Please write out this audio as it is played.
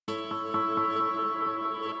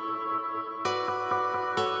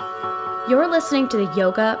You're listening to the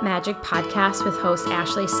Yoga Magic Podcast with host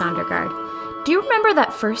Ashley Sondergaard. Do you remember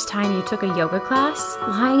that first time you took a yoga class,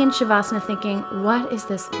 lying in Shavasana thinking, what is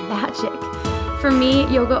this magic? For me,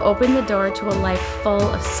 yoga opened the door to a life full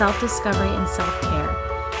of self-discovery and self-care.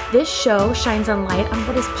 This show shines a light on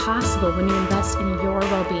what is possible when you invest in your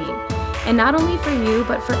well-being. And not only for you,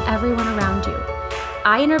 but for everyone around you.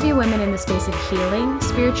 I interview women in the space of healing,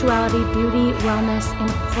 spirituality, beauty, wellness, and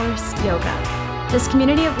of course, yoga. This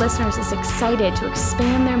community of listeners is excited to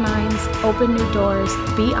expand their minds, open new doors,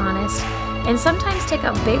 be honest, and sometimes take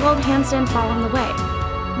a big old handstand fall on the way.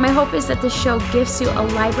 My hope is that this show gives you a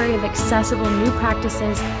library of accessible new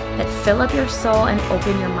practices that fill up your soul and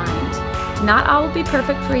open your mind. Not all will be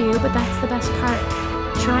perfect for you, but that's the best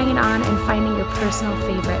part. Trying it on and finding your personal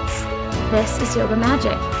favorites. This is Yoga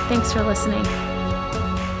Magic. Thanks for listening.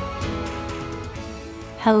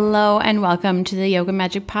 Hello and welcome to the Yoga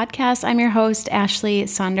Magic Podcast. I'm your host, Ashley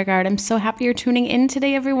Sondergaard. I'm so happy you're tuning in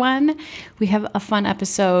today, everyone. We have a fun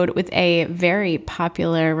episode with a very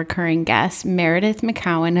popular recurring guest, Meredith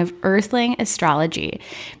McCowan of Earthling Astrology.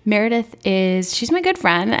 Meredith she's my good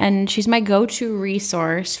friend and she's my go-to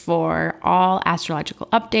resource for all astrological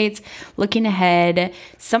updates, looking ahead.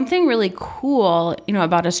 Something really cool,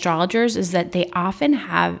 about astrologers is that they often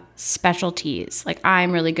have specialties. Like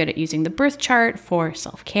I'm really good at using the birth chart for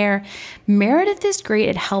self-care. Meredith is great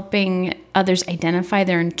at helping others identify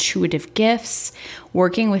their intuitive gifts,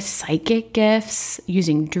 working with psychic gifts,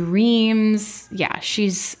 using dreams. Yeah,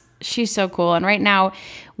 she's so cool. And right now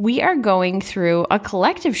we are going through a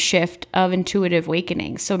collective shift of intuitive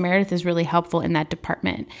awakening. So Meredith is really helpful in that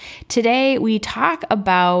department. Today we talk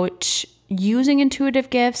about using intuitive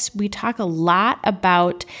gifts. We talk a lot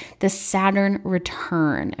about the Saturn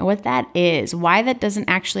return and what that is, why that doesn't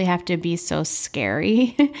actually have to be so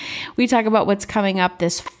scary. We talk about what's coming up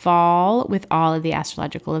this fall with all of the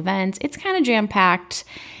astrological events. It's kind of jam-packed.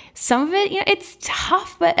 Some of it, it's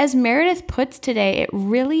tough, but as Meredith puts today, it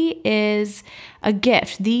really is a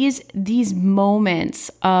gift. These moments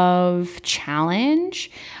of challenge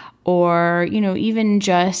or, even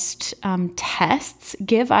just tests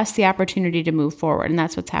give us the opportunity to move forward. And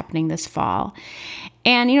that's what's happening this fall.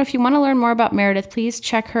 And, if you want to learn more about Meredith, please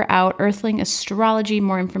check her out, Earthling Astrology,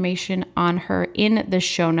 more information on her in the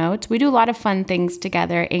show notes. We do a lot of fun things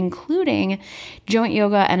together, including joint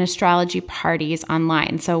yoga and astrology parties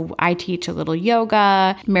online. So I teach a little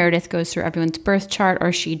yoga. Meredith goes through everyone's birth chart,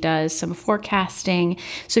 or she does some forecasting.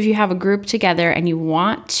 So if you have a group together and you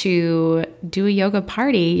want to do a yoga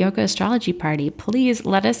astrology party, please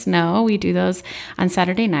let us know. We do those on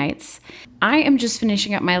Saturday nights. I am just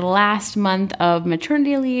finishing up my last month of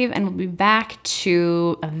maternity leave and we'll be back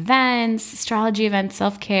to events, astrology events,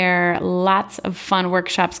 self-care, lots of fun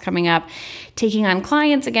workshops coming up, taking on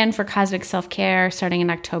clients again for Cosmic Self-Care starting in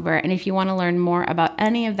October. And if you want to learn more about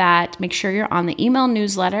any of that, make sure you're on the email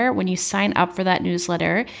newsletter. When you sign up for that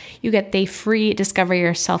newsletter, you get the free Discover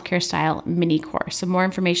Your Self-Care Style mini course. So more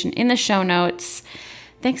information in the show notes.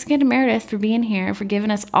 Thanks again to Meredith for being here, for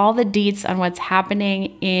giving us all the deets on what's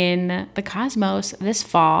happening in the cosmos this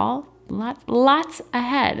fall. Lots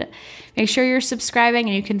ahead. Make sure you're subscribing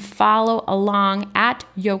and you can follow along at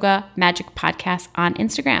Yoga Magic Podcast on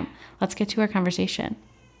Instagram. Let's get to our conversation.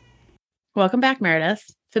 Welcome back, Meredith.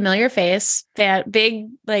 Familiar face, big,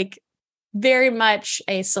 very much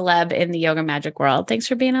a celeb in the yoga magic world. Thanks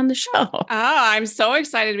for being on the show. Oh, I'm so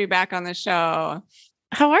excited to be back on the show.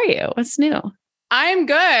 How are you? What's new? I'm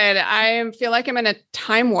good. I feel like I'm in a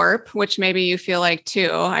time warp, which maybe you feel like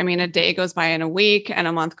too. I mean, a day goes by in a week and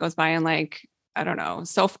a month goes by in I don't know.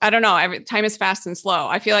 So I don't know. Time is fast and slow.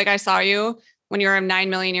 I feel like I saw you when you were 9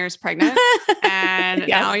 million years pregnant and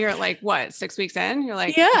now you're 6 weeks in? You're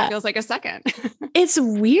it feels like a second. It's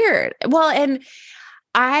weird. Well, and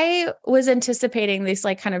I was anticipating this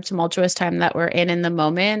kind of tumultuous time that we're in the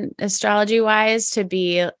moment, astrology wise, to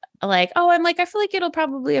be I feel like it'll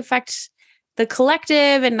probably affect the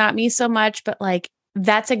collective and not me so much, but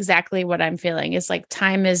that's exactly what I'm feeling. Is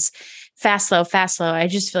time is fast, slow. I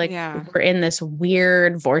just feel like we're in this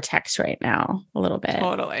weird vortex right now, a little bit.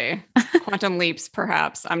 Totally. Quantum leaps,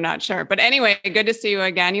 perhaps. I'm not sure. But anyway, good to see you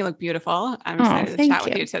again. You look beautiful. I'm excited to chat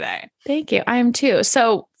with you today. Thank you. I am too.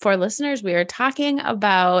 So for listeners, we are talking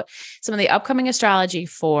about some of the upcoming astrology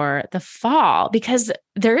for the fall, because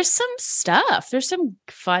there is some stuff. There's some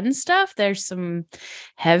fun stuff. There's some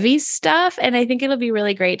heavy stuff. And I think it'll be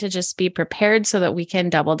really great to just be prepared so that we can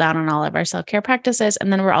double down on all of our self-care practices.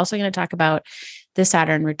 And then we're also going to talk about the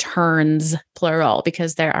Saturn returns, plural,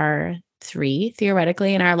 because there are 3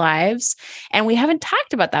 theoretically in our lives. And we haven't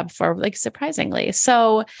talked about that before, surprisingly.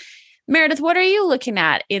 So Meredith, what are you looking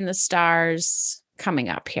at in the stars coming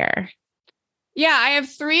up here? Yeah, I have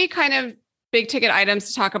three kind of big ticket items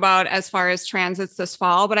to talk about as far as transits this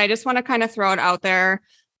fall, but I just want to kind of throw it out there.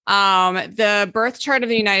 The birth chart of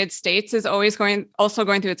the United States is always also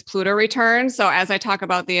going through its Pluto return. So as I talk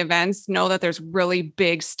about the events, know that there's really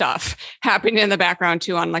big stuff happening in the background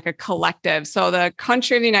too on like a collective. So the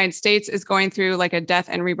country of the United States is going through like a death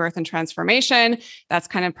and rebirth and transformation. That's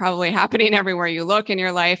kind of probably happening everywhere you look in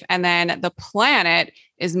your life. And then the planet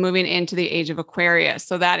is moving into the age of Aquarius.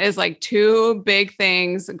 So that is like two big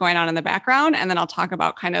things going on in the background. And then I'll talk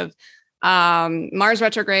about kind of Mars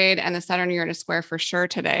retrograde and the Saturn Uranus square for sure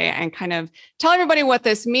today, and kind of tell everybody what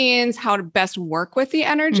this means, how to best work with the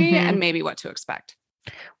energy, and maybe what to expect.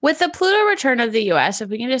 With the Pluto return of the US, if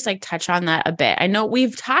we can just like touch on that a bit. I know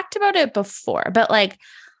we've talked about it before, but like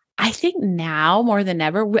I think now more than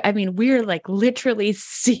ever, I mean, we're like literally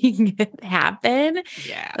seeing it happen.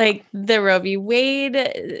 Yeah. Like the Roe v. Wade,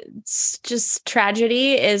 it's just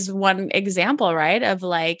tragedy is one example, right? Of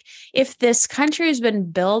like, if this country has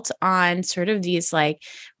been built on sort of these like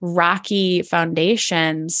rocky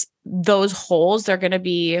foundations, those holes they're going to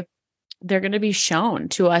be shown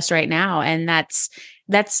to us right now. And that's,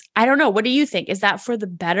 I don't know. What do you think? Is that for the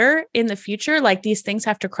better in the future? Like these things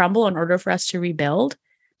have to crumble in order for us to rebuild?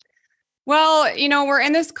 Well, we're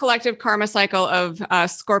in this collective karma cycle of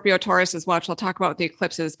Scorpio, Taurus as well, which I'll talk about with the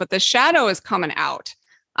eclipses, but the shadow is coming out.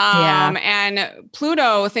 And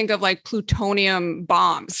Pluto, think of like plutonium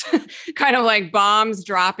bombs, kind of like bombs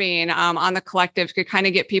dropping on the collective could kind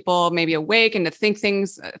of get people maybe awake and to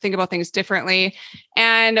think about things differently.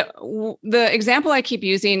 And the example I keep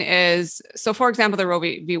using is, so for example, the Roe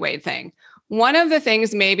v. Wade thing. One of the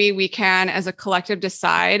things maybe we can, as a collective,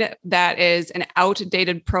 decide that is an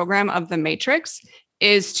outdated program of the matrix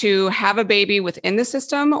is to have a baby within the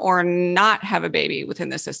system or not have a baby within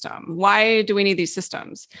the system. Why do we need these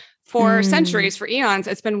systems? For centuries, for eons,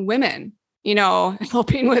 it's been women,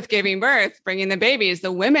 helping with giving birth, bringing the babies.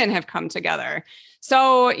 The women have come together.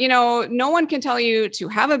 So, no one can tell you to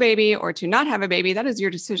have a baby or to not have a baby. That is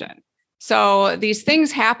your decision. So these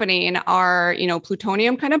things happening are,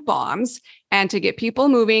 plutonium kind of bombs, and to get people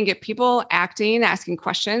moving, get people acting, asking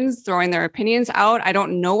questions, throwing their opinions out. I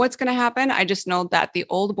don't know what's going to happen. I just know that the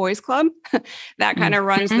old boys club that kind of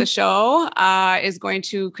runs the show is going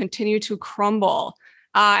to continue to crumble.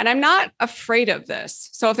 And I'm not afraid of this.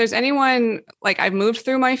 So if there's anyone, like I've moved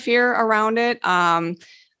through my fear around it.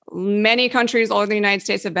 Many countries all over the United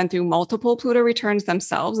States have been through multiple Pluto returns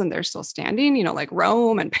themselves, and they're still standing, like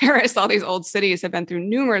Rome and Paris, all these old cities have been through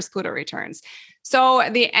numerous Pluto returns. So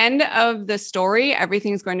at the end of the story,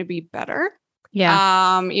 everything's going to be better.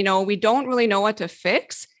 Yeah. We don't really know what to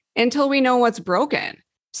fix until we know what's broken.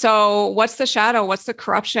 So what's the shadow? What's the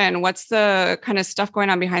corruption? What's the kind of stuff going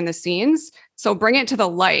on behind the scenes? So bring it to the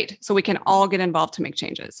light so we can all get involved to make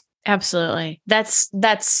changes. Absolutely. That's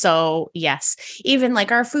so, yes. Even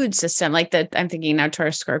like our food system, like I'm thinking now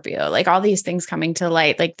Taurus Scorpio, like all these things coming to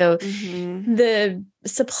light, like the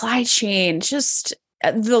supply chain, just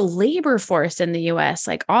the labor force in the US,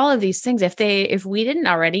 like all of these things, if we didn't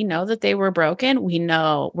already know that they were broken,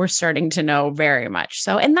 we're starting to know very much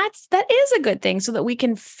so. And that is a good thing so that we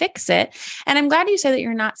can fix it. And I'm glad you say that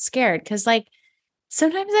you're not scared, because like,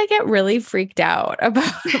 sometimes I get really freaked out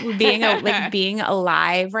about being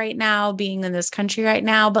alive right now, being in this country right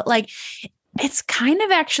now, but like, it's kind of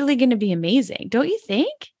actually going to be amazing. Don't you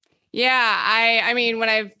think? Yeah. I mean, when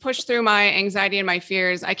I've pushed through my anxiety and my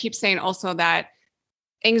fears, I keep saying also that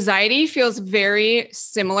anxiety feels very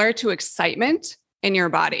similar to excitement in your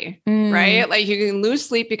body, right? Like you can lose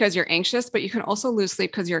sleep because you're anxious, but you can also lose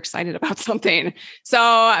sleep because you're excited about something.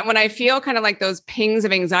 So when I feel kind of like those pings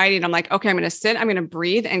of anxiety and I'm like, okay, I'm going to sit, I'm going to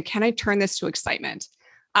breathe. And can I turn this to excitement?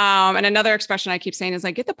 And another expression I keep saying is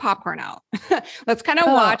like, get the popcorn out. Let's kind of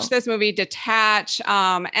watch this movie, detach.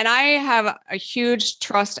 And I have a huge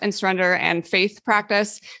trust and surrender and faith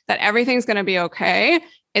practice that everything's going to be okay.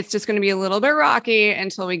 It's just going to be a little bit rocky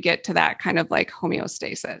until we get to that kind of like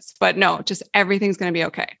homeostasis. But no, just everything's going to be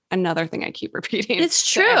okay. Another thing I keep repeating. It's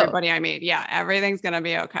true. Everybody I meet. Yeah. Everything's going to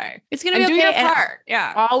be okay. It's going to be okay. Do your part.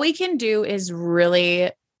 Yeah. All we can do is really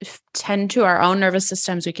tend to our own nervous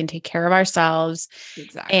systems. We can take care of ourselves.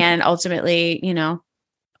 Exactly. And ultimately,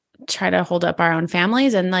 try to hold up our own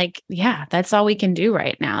families. And like, yeah, that's all we can do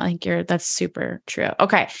right now. Like that's super true.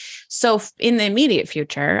 Okay. So in the immediate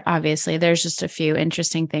future, obviously there's just a few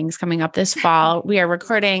interesting things coming up this fall. We are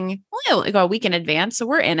recording like a week in advance. So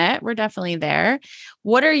we're in it. We're definitely there.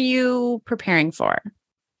 What are you preparing for?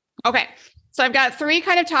 Okay. So I've got 3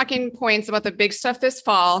 kind of talking points about the big stuff this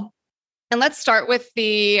fall. And let's start with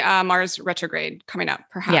the Mars retrograde coming up,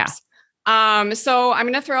 perhaps. So I'm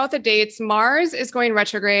going to throw out the dates. Mars is going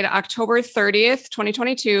retrograde October 30th,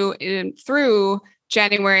 2022 through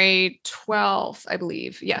January 12th, I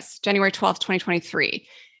believe. Yes, January 12th, 2023.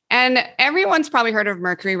 And everyone's probably heard of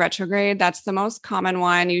Mercury retrograde. That's the most common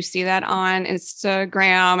one. You see that on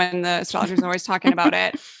Instagram and the astrologers are always talking about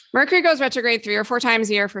it. Mercury goes retrograde 3 or 4 times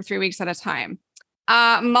a year for 3 weeks at a time.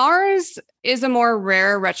 Mars is a more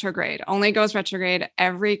rare retrograde, only goes retrograde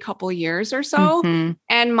every couple years or so. Mm-hmm.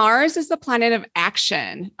 And Mars is the planet of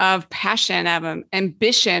action, of passion, of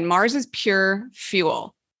ambition. Mars is pure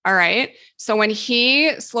fuel. All right. So when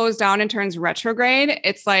he slows down and turns retrograde,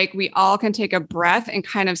 it's like we all can take a breath and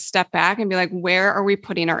kind of step back and be like, where are we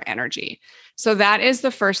putting our energy? So that is the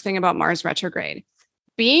first thing about Mars retrograde.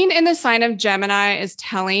 Being in the sign of Gemini is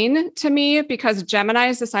telling to me because Gemini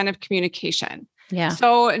is the sign of communication. Yeah.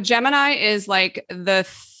 So Gemini is like the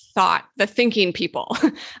thinking people.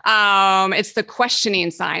 It's the questioning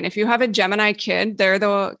sign. If you have a Gemini kid, they're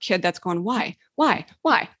the kid that's going, why? So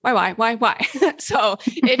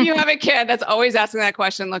if you have a kid that's always asking that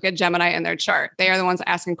question, look at Gemini in their chart. They are the ones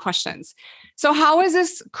asking questions. So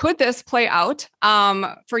could this play out?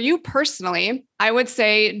 For you personally, I would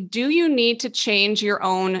say, do you need to change your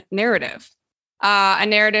own narrative? A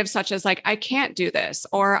narrative such as like, I can't do this,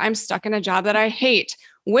 or I'm stuck in a job that I hate.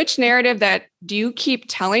 Which narrative that do you keep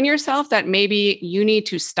telling yourself that maybe you need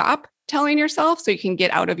to stop telling yourself so you can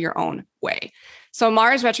get out of your own way? So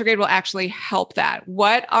Mars retrograde will actually help that.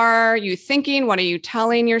 What are you thinking? What are you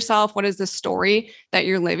telling yourself? What is the story that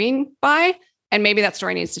you're living by? And maybe that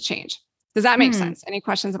story needs to change. Does that make sense? Any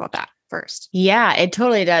questions about that first? Yeah, it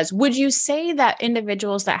totally does. Would you say that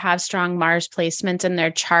individuals that have strong Mars placements in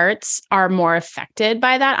their charts are more affected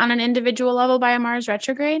by that on an individual level by a Mars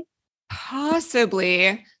retrograde?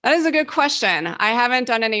 Possibly. That is a good question. I haven't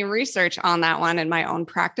done any research on that one in my own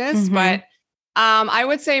practice, but I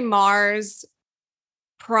would say Mars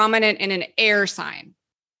prominent in an air sign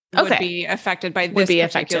would be affected by this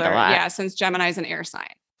particular. Yeah, since Gemini is an air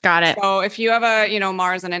sign. Got it. So if you have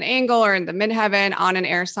Mars in an angle or in the midheaven on an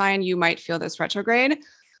air sign, you might feel this retrograde.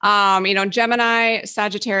 Gemini,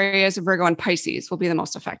 Sagittarius, Virgo, and Pisces will be the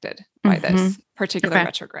most affected by this particular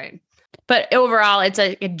retrograde. But overall, it's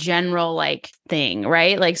a general like thing,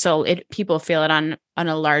 right? Like, so people feel it on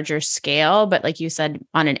a larger scale, but like you said,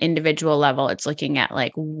 on an individual level, it's looking at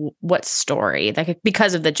like what story, like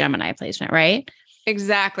because of the Gemini placement, right?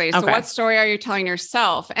 Exactly. So what story are you telling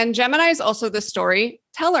yourself? And Gemini is also the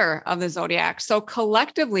storyteller of the zodiac. So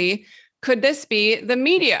collectively, could this be the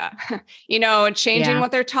media, changing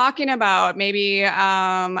what they're talking about? Maybe,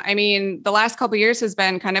 the last couple of years has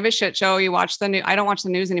been kind of a shit show. You watch the news. I don't watch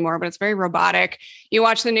the news anymore, but it's very robotic. You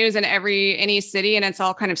watch the news in any city and it's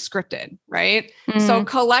all kind of scripted, right? So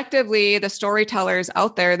collectively, the storytellers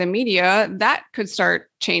out there, the media, that could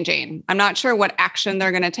start changing. I'm not sure what action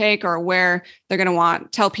they're going to take or where they're going to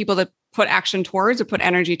tell people to put action towards or put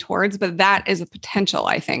energy towards, but that is a potential,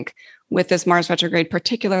 I think, with this Mars retrograde,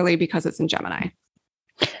 particularly because it's in Gemini.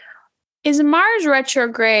 Is Mars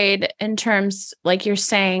retrograde in terms, like you're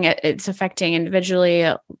saying, it's affecting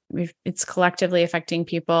individually, it's collectively affecting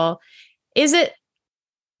people. It's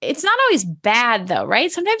not always bad though,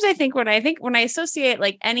 right? Sometimes I think when I associate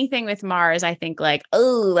like anything with Mars, I think like,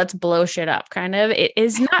 oh, let's blow shit up kind of. It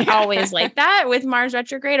is not always like that with Mars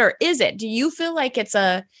retrograde, or is it? Do you feel like it's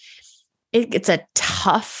a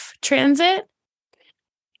tough transit?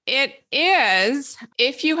 It is,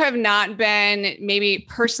 if you have not been maybe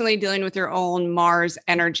personally dealing with your own Mars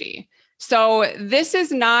energy. So this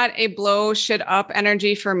is not a blow shit up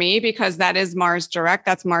energy for me because that is Mars direct.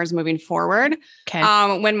 That's Mars moving forward. Okay.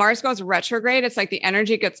 When Mars goes retrograde, it's like the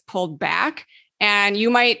energy gets pulled back and you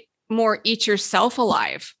might more eat yourself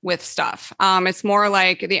alive with stuff. It's more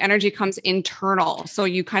like the energy comes internal. So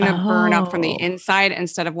you kind of burn up from the inside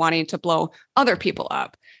instead of wanting to blow other people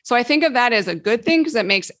up. So I think of that as a good thing because it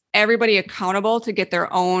makes everybody accountable to get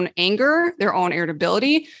their own anger, their own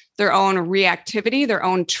irritability, their own reactivity, their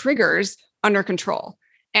own triggers under control.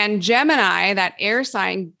 And Gemini, that air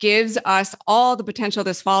sign, gives us all the potential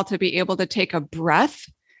this fall to be able to take a breath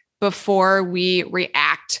before we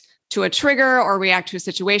react to a trigger or react to a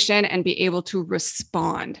situation and be able to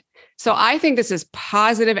respond. So I think this is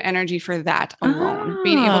positive energy for that alone,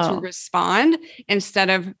 being able to respond instead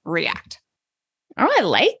of react. Oh, I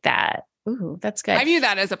like that. Ooh, that's good. I view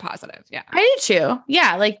that as a positive. Yeah. I do too.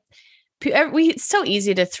 Yeah. Like it's so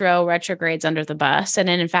easy to throw retrogrades under the bus. And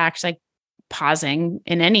then in fact, like pausing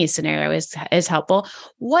in any scenario is helpful.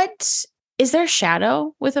 What is there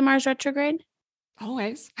shadow with a Mars retrograde?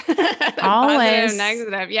 Always. Always. Positive,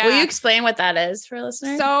 negative. Yeah. Will you explain what that is for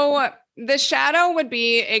listeners? So the shadow would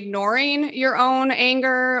be ignoring your own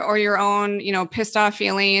anger or your own, pissed off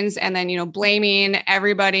feelings, and then, blaming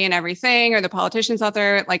everybody and everything or the politicians out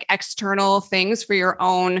there, like external things for your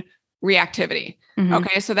own reactivity. Mhm.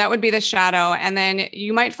 Okay. So that would be the shadow. And then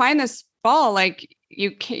you might find this fall, like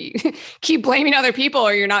you keep blaming other people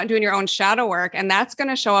or you're not doing your own shadow work. And that's going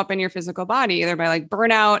to show up in your physical body, either by like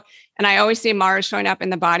burnout. And I always see Mars showing up in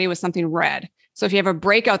the body with something red. So if you have a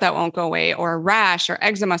breakout that won't go away, or a rash or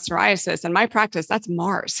eczema, psoriasis, in my practice, that's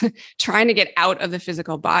Mars trying to get out of the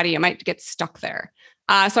physical body. It might get stuck there.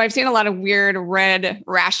 So I've seen a lot of weird red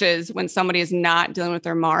rashes when somebody is not dealing with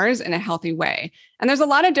their Mars in a healthy way. And there's a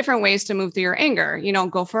lot of different ways to move through your anger.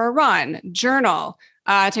 Go for a run, journal,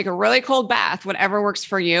 take a really cold bath, whatever works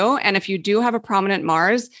for you. And if you do have a prominent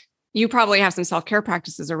Mars, you probably have some self-care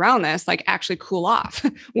practices around this, like actually cool off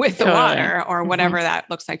with the water or whatever that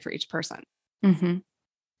looks like for each person. Mm-hmm.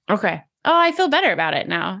 Okay. Oh, I feel better about it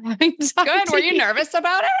now. Good. Were you nervous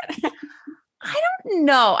about it? I don't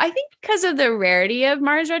know. I think because of the rarity of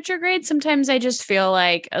Mars retrograde, sometimes I just feel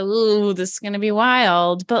like, oh, this is going to be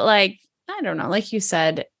wild. But like, I don't know. Like you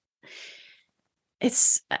said,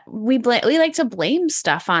 we like to blame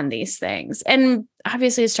stuff on these things. And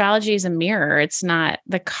obviously astrology is a mirror. It's not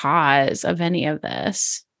the cause of any of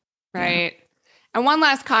this. Right. Yeah. And one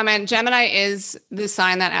last comment, Gemini is the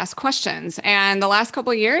sign that asks questions. And the last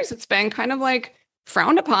couple of years, it's been kind of like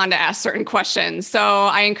frowned upon to ask certain questions. So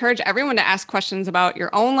I encourage everyone to ask questions about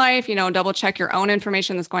your own life, double check your own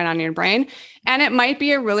information that's going on in your brain. And it might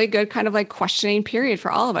be a really good kind of like questioning period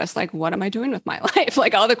for all of us. Like, what am I doing with my life?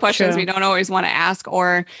 Like all the questions we don't always want to ask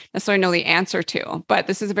or necessarily know the answer to. But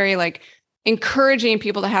this is very like encouraging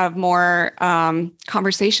people to have more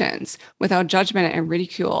conversations without judgment and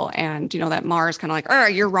ridicule. And, that Mars kind of like, oh,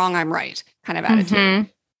 you're wrong, I'm right kind of attitude. Mm-hmm.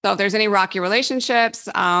 So if there's any rocky relationships,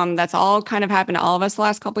 that's all kind of happened to all of us the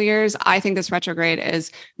last couple of years. I think this retrograde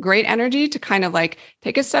is great energy to kind of like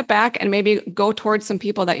take a step back and maybe go towards some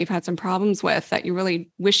people that you've had some problems with that you really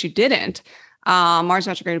wish you didn't. Mars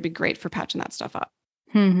retrograde would be great for patching that stuff up.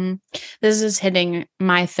 Mm-hmm. This is hitting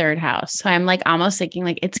my third house. So I'm like almost thinking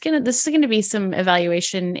like this is going to be some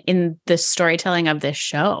evaluation in the storytelling of this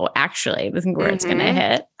show. Actually, I think where it's going to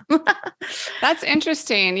hit. That's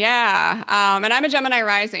interesting. Yeah. And I'm a Gemini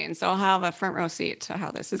rising, so I'll have a front row seat to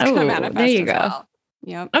how this is going to manifest. There you go. Well.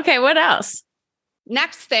 Yep. Okay. What else?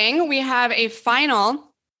 Next thing, we have a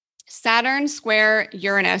final Saturn square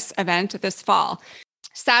Uranus event this fall.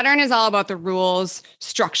 Saturn is all about the rules,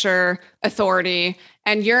 structure, authority,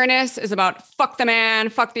 and Uranus is about fuck the man,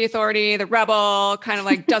 fuck the authority, the rebel, kind of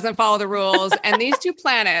like doesn't follow the rules. And these two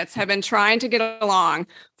planets have been trying to get along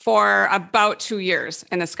for about 2 years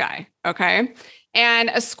in the sky. Okay. And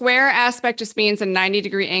a square aspect just means a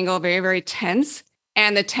 90-degree angle, very, very tense.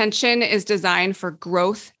 And the tension is designed for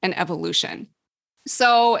growth and evolution.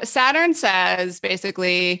 So Saturn says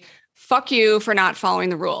basically, fuck you for not following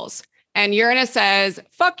the rules. And Uranus says,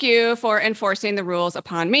 fuck you for enforcing the rules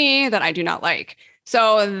upon me that I do not like.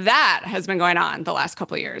 So that has been going on the last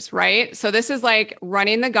couple of years, right? So this is like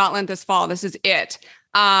running the gauntlet this fall. This is it.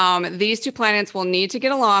 These two planets will need to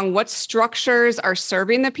get along. What structures are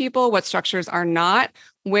serving the people? What structures are not?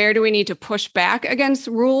 Where do we need to push back against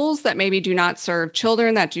rules that maybe do not serve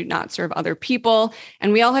children, that do not serve other people?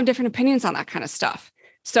 And we all have different opinions on that kind of stuff.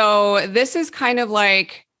 So this is kind of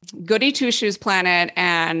like goody two-shoes planet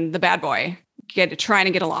and the bad boy trying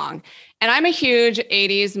to get along. And I'm a huge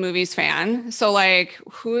 80s movies fan. So like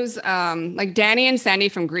who's like Danny and Sandy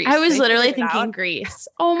from Grease. I was literally thinking Grease.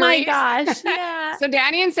 Oh my gosh. Yeah. So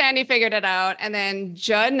Danny and Sandy figured it out. And then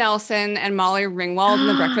Judd Nelson and Molly Ringwald in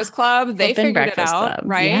The Breakfast Club, they figured it out,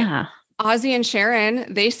 right? Yeah. Ozzy and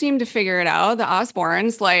Sharon, they seem to figure it out. The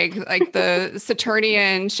Osbournes, like the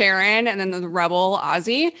Saturnian Sharon and then the rebel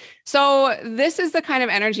Ozzy. So this is the kind of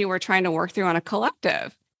energy we're trying to work through on a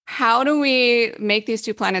collective. How do we make these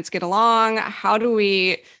two planets get along? How do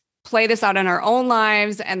we play this out in our own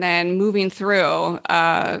lives and then moving through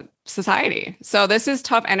society? So this is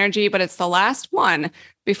tough energy, but it's the last one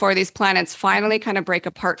before these planets finally kind of break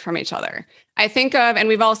apart from each other. I think of, and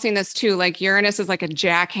we've all seen this too, like Uranus is like a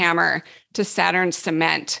jackhammer to Saturn's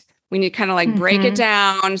cement. We need to kind of like break it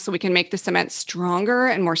down so we can make the cement stronger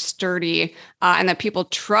and more sturdy and that people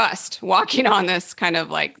trust walking on this kind of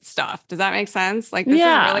like stuff. Does that make sense? Like this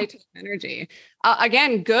is really tough energy.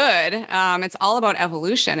 Again, good. It's all about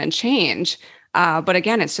evolution and change. But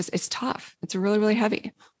again, it's tough. It's really, really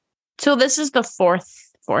heavy. So this is the fourth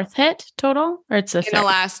hit total, or it's the third? In the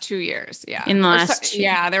last 2 years. Yeah. In the last 2.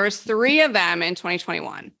 Yeah. There was 3 of them in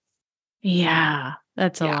 2021. Yeah.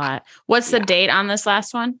 That's a lot. What's the date on this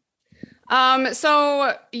last one?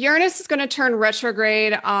 So Uranus is going to turn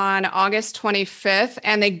retrograde on August 25th,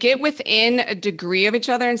 and they get within a degree of each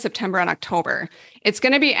other in September and October. It's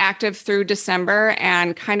going to be active through December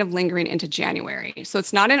and kind of lingering into January. So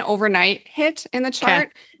it's not an overnight hit in the chart.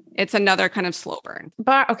 Okay. It's another kind of slow burn.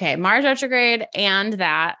 But okay, Mars retrograde and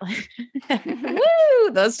that.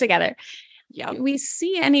 Woo, those together. Yeah. Do we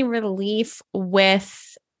see any relief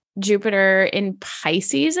with Jupiter in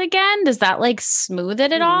Pisces again? Does that like smooth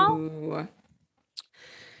it at all? Ooh.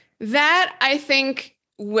 That I think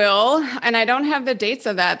will, and I don't have the dates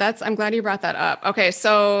of that. I'm glad you brought that up. Okay.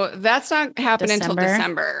 So that's not happening until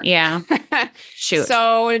December. Yeah. Shoot.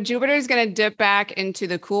 So Jupiter is going to dip back into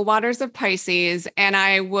the cool waters of Pisces. And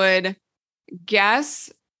I would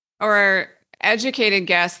guess, or educated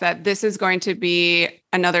guess, that this is going to be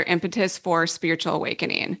another impetus for spiritual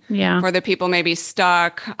awakening. Yeah. For the people maybe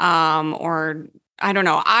stuck, or I don't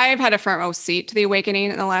know. I've had a front row seat to the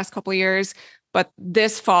awakening in the last couple of years, but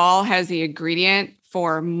this fall has the ingredient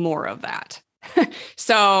for more of that.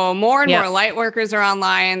 So more and more light workers are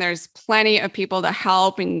online. There's plenty of people to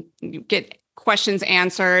help and get questions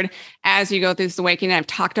answered as you go through this awakening. I've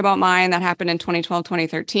talked about mine that happened in 2012,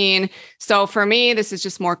 2013. So for me, this is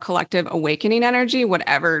just more collective awakening energy,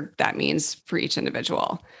 whatever that means for each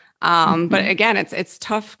individual. But again, it's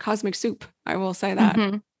tough cosmic soup. I will say that.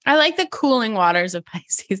 Mm-hmm. I like the cooling waters of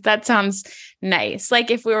Pisces. That sounds nice. Like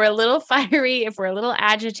if we were a little fiery, if we're a little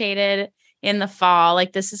agitated in the fall,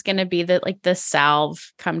 like this is going to be the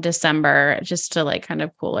salve come December, just to like kind of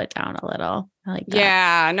cool it down a little. I like that.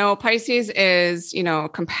 Yeah, no, Pisces is,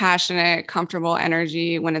 compassionate, comfortable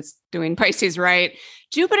energy when it's doing Pisces right.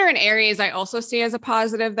 Jupiter and Aries, I also see as a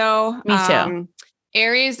positive though. Me too.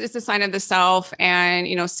 Aries is the sign of the self, and,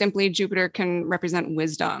 simply Jupiter can represent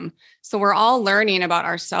wisdom. So we're all learning about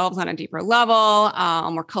ourselves on a deeper level.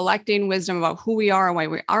 We're collecting wisdom about who we are and why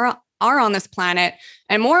we are on this planet.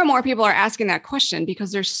 And more people are asking that question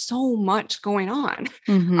because there's so much going on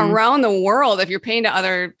around the world. If you're pay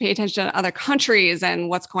attention to other countries and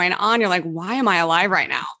what's going on, you're like, why am I alive right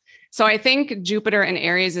now? So I think Jupiter in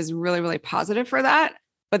Aries is really, really positive for that.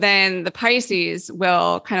 But then the Pisces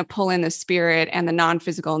will kind of pull in the spirit and the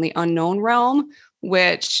non-physical and the unknown realm,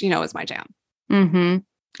 which, is my jam. Mm-hmm.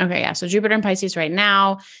 Okay. Yeah. So Jupiter in Pisces right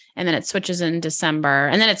now, and then it switches in December,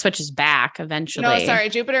 and then it switches back eventually. No, sorry.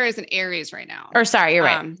 Jupiter is in Aries right now. Or sorry, you're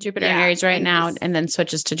right. Jupiter in Aries right now, and then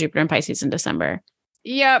switches to Jupiter in Pisces in December.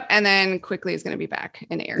 Yep. And then quickly is going to be back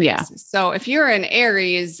in Aries. Yeah. So if you're in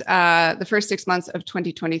Aries, the first 6 months of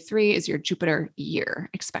 2023 is your Jupiter year.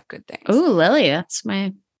 Expect good things. Oh, Lily, that's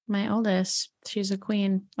my oldest. She's a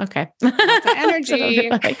queen. Okay. Lots of energy.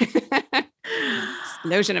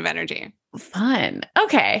 Explosion of energy. Fun.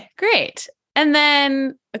 Okay, great. And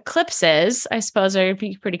then eclipses, I suppose, are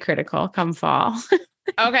pretty critical come fall.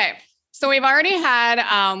 Okay. So we've already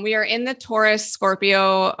had, we are in the Taurus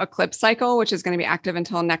Scorpio eclipse cycle, which is going to be active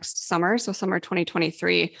until next summer. So summer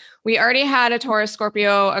 2023. We already had a Taurus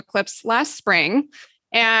Scorpio eclipse last spring.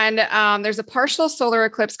 And there's a partial solar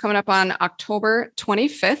eclipse coming up on October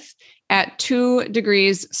 25th at 2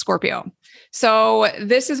 degrees Scorpio. So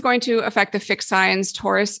this is going to affect the fixed signs,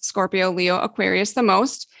 Taurus, Scorpio, Leo, Aquarius the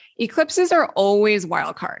most. Eclipses are always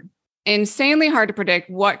wild card. Insanely hard to predict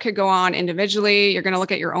what could go on individually. You're going to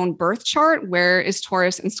look at your own birth chart. Where is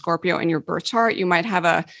Taurus and Scorpio in your birth chart? You might have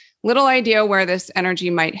a little idea where this energy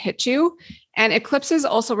might hit you. And eclipses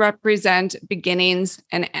also represent beginnings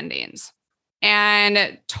and endings.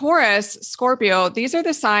 And Taurus, Scorpio, these are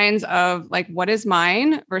the signs of like what is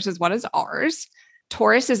mine versus what is ours.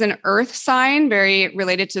 Taurus is an earth sign, very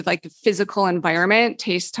related to like the physical environment,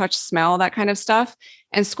 taste, touch, smell, that kind of stuff.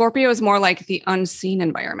 And Scorpio is more like the unseen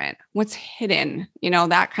environment, what's hidden,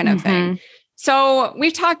 that kind of thing. So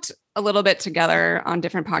we've talked a little bit together on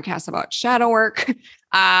different podcasts about shadow work.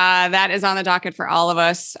 That is on the docket for all of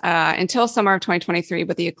us until summer of 2023,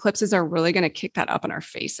 but the eclipses are really going to kick that up in our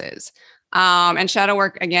faces. And shadow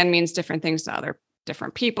work, again, means different things to other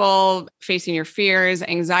different people, facing your fears,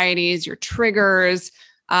 anxieties, your triggers.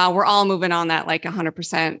 We're all moving on that like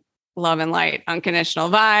 100% love and light, unconditional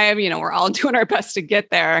vibe. We're all doing our best to get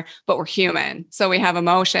there, but we're human. So we have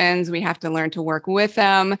emotions. We have to learn to work with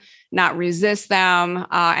them, not resist them.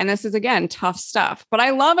 And this is, again, tough stuff. But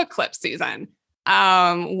I love eclipse season.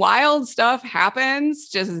 Wild stuff happens,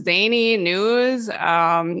 just zany news.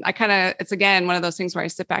 It's again, one of those things where I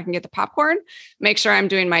sit back and get the popcorn, make sure I'm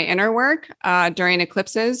doing my inner work, during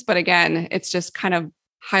eclipses. But again, it's just kind of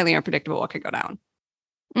highly unpredictable what could go down.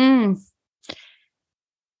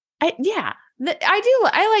 I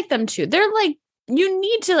like them too. They're like you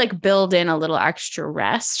need to like build in a little extra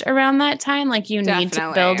rest around that time. Like you need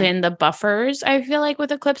to build in the buffers, I feel like,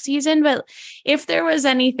 with eclipse season. But if there was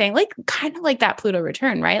anything like kind of like that Pluto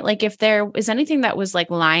return, right? Like if there is anything that was like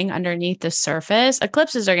lying underneath the surface,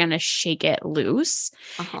 eclipses are going to shake it loose.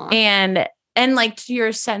 And like to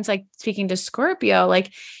your sense, like speaking to Scorpio,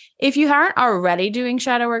 like if you aren't already doing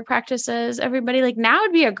shadow work practices, everybody, like now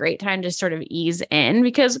would be a great time to sort of ease in,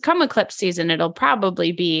 because come eclipse season, it'll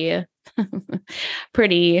probably be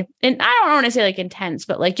pretty, and I don't want to say like intense,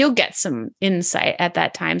 but like you'll get some insight at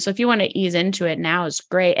that time. So if you want to ease into it, now is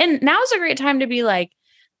great. And now is a great time to be like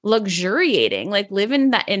luxuriating, like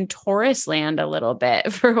living that in Taurus land a little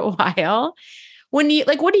bit for a while. When you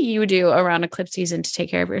like, what do you do around eclipse season to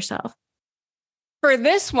take care of yourself? For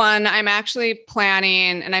this one, I'm actually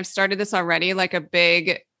planning, and I've started this already, like a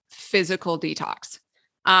big physical detox.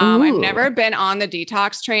 I've never been on the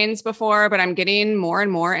detox trains before, but I'm getting more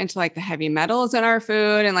and more into like the heavy metals in our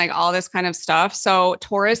food and like all this kind of stuff. So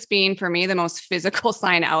Taurus being for me the most physical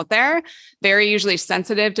sign out there, very usually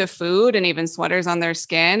sensitive to food and even sweaters on their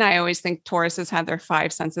skin. I always think Tauruses have their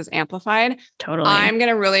 5 senses amplified. Totally. I'm going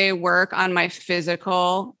to really work on my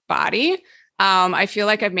physical body. I feel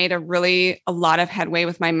like I've made a lot of headway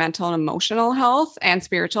with my mental and emotional health and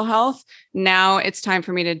spiritual health. Now it's time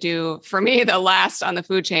for me to do, for me, the last on the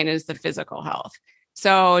food chain is the physical health.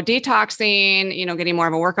 So detoxing, getting more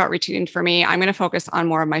of a workout routine for me, I'm going to focus on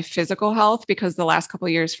more of my physical health because the last couple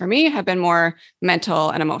of years for me have been more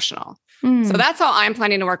mental and emotional. So that's how I'm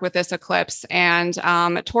planning to work with this eclipse. And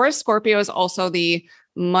Taurus Scorpio is also the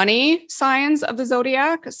money signs of the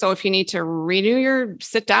zodiac. So if you need to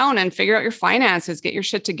sit down and figure out your finances, get your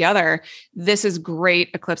shit together, this is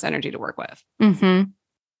great eclipse energy to work with.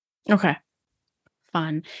 Okay.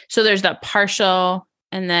 Fun. So there's the partial,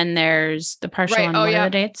 and then there's the partial. Right. What are the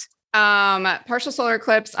dates? Partial solar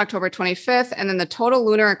eclipse, October 25th. And then the total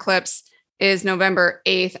lunar eclipse is November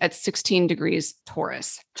 8th at 16 degrees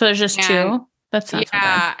Taurus. So there's just 2. That's not so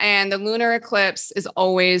bad. And the lunar eclipse is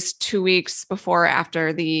always 2 weeks before or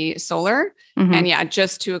after the solar. And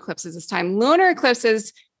just 2 eclipses this time. Lunar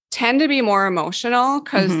eclipses tend to be more emotional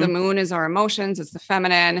because the moon is our emotions. It's the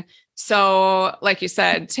feminine. So like you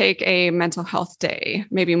said, take a mental health day,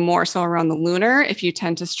 maybe more so around the lunar. If you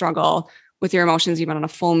tend to struggle with your emotions, even on a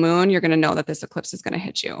full moon, you're going to know that this eclipse is going to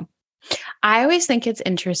hit you. I always think it's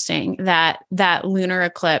interesting that lunar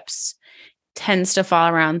eclipse tends to fall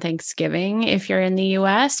around Thanksgiving if you're in the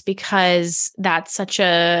US, because that's such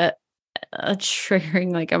a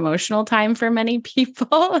triggering, like emotional time for many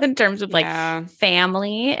people in terms of like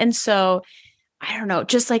family. And so I don't know,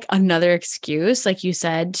 just like another excuse, like you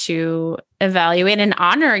said, to evaluate and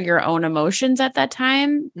honor your own emotions at that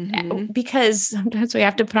time, because sometimes we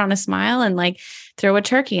have to put on a smile and like throw a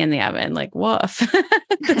turkey in the oven, like woof.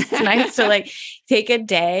 It's nice to like take a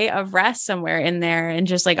day of rest somewhere in there and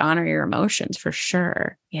just like honor your emotions for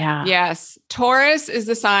sure. Yeah. Yes. Taurus is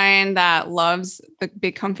the sign that loves the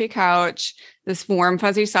big comfy couch, this warm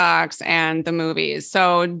fuzzy socks, and the movies.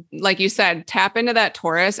 So like you said, tap into that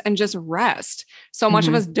Taurus and just rest. So much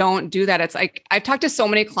of us don't do that. It's like, I've talked to so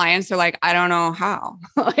many clients. They're like, I don't know how,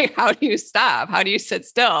 like, how do you stop? How do you sit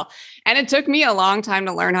still? And it took me a long time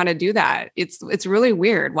to learn how to do that. It's really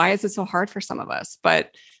weird. Why is it so hard for some of us?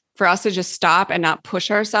 But for us to just stop and not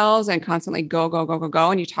push ourselves and constantly go.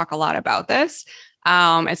 And you talk a lot about this.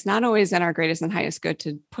 It's not always in our greatest and highest good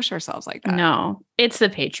to push ourselves like that. No, it's the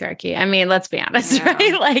patriarchy. I mean, let's be honest,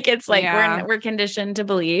 right? Like, it's like we're conditioned to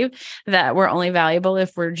believe that we're only valuable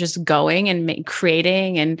if we're just going and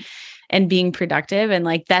creating and being productive. And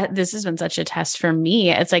like that, this has been such a test for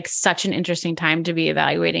me. It's like such an interesting time to be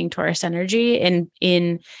evaluating Taurus energy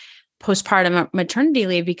in postpartum maternity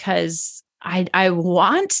leave, because I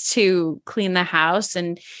want to clean the house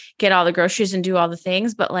and get all the groceries and do all the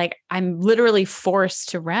things, but like I'm literally forced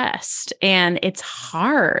to rest, and it's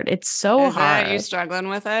hard. It's so hard. Are you struggling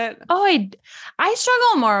with it? Oh, I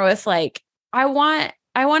struggle more with like, I want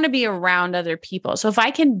to be around other people. So if I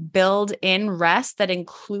can build in rest that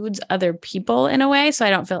includes other people in a way, so I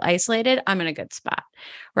don't feel isolated, I'm in a good spot.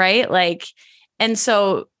 Right. Like, and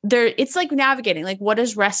so it's like navigating, like, what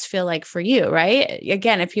does rest feel like for you? Right.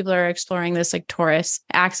 Again, if people are exploring this like Taurus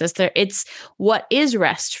axis there, it's what is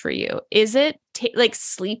rest for you? Is it like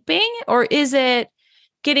sleeping, or is it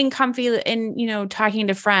getting comfy and, talking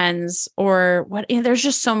to friends, or what? There's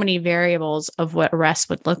just so many variables of what rest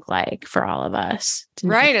would look like for all of us.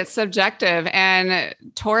 Right. It's subjective, and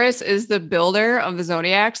Taurus is the builder of the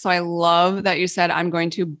zodiac. So I love that you said, I'm going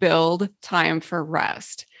to build time for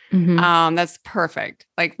rest. That's perfect.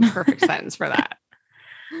 Like perfect sentence for that.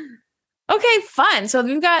 Okay, fun. So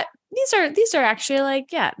we've got these are actually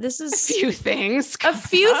like, yeah, this is a few things,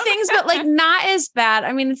 but like not as bad.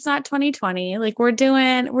 I mean, it's not 2020. Like we're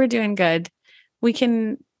doing good. We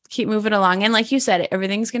can keep moving along. And like you said,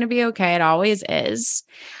 everything's going to be okay. It always is.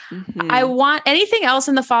 I want anything else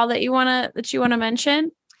in the fall that you want to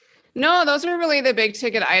mention? No, those are really the big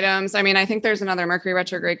ticket items. I mean, I think there's another Mercury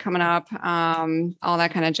retrograde coming up, all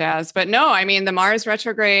that kind of jazz. But no, I mean, the Mars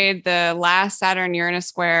retrograde, the last Saturn Uranus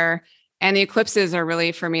square, and the eclipses are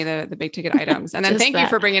really, for me, the big ticket items. And then thank you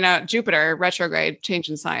for bringing out Jupiter retrograde, change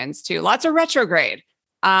in signs too. Lots of retrograde.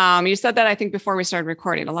 You said that, I think, before we started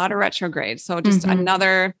recording, a lot of retrograde. So just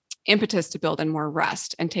another impetus to build in more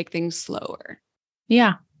rest and take things slower.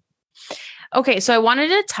 Yeah. Okay. So I wanted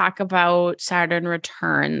to talk about Saturn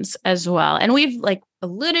returns as well. And we've like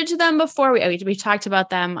alluded to them before. We talked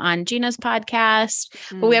about them on Gina's podcast,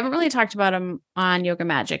 but we haven't really talked about them on Yoga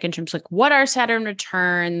Magic in terms of like, what are Saturn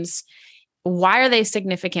returns? Why are they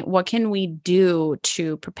significant? What can we do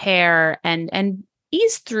to prepare and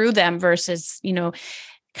ease through them versus,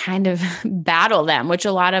 kind of battle them, which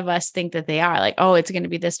a lot of us think that they are like, oh, it's going to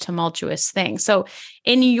be this tumultuous thing. So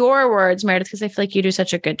in your words, Meredith, because I feel like you do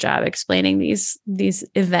such a good job explaining these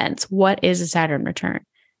events, what is a Saturn return?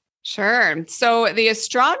 Sure. So the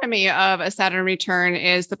astronomy of a Saturn return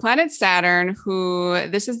is the planet Saturn,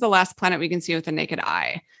 this is the last planet we can see with the naked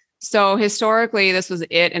eye. So historically, this was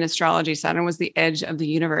it in astrology. Saturn was the edge of the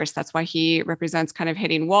universe. That's why he represents kind of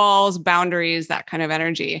hitting walls, boundaries, that kind of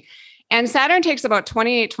energy. And Saturn takes about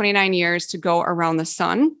 28, 29 years to go around the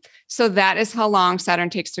sun. So that is how long Saturn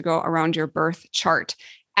takes to go around your birth chart.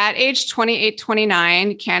 At age 28,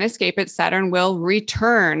 29, can't escape it, Saturn will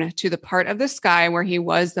return to the part of the sky where he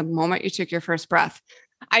was the moment you took your first breath.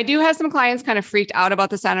 I do have some clients kind of freaked out about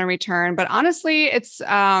the Saturn return, but honestly, it's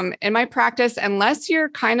in my practice, unless you're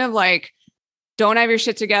kind of like, don't have your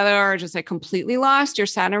shit together or just like completely lost, your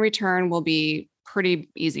Saturn return will be pretty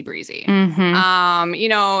easy breezy.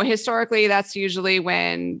 Historically, that's usually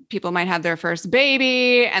when people might have their first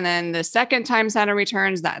baby. And then the second time Saturn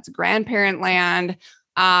returns, that's grandparent land.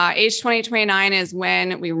 Age 20, 29 is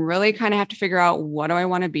when we really kind of have to figure out, what do I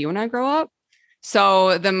want to be when I grow up?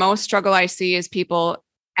 So the most struggle I see is people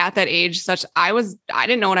at that age, I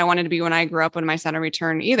didn't know what I wanted to be when I grew up when my Saturn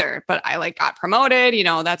returned either, but I like got promoted,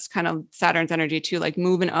 that's kind of Saturn's energy too, like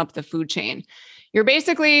moving up the food chain. You're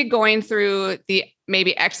basically going through the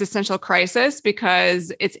maybe existential crisis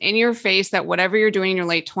because it's in your face that whatever you're doing in your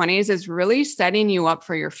late 20s is really setting you up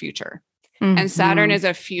for your future. And Saturn is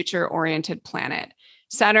a future-oriented planet.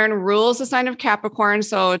 Saturn rules the sign of Capricorn.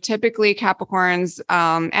 So typically Capricorns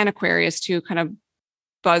and Aquarius too kind of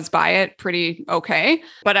buzz by it pretty okay.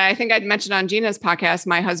 But I think I'd mentioned on Gina's podcast,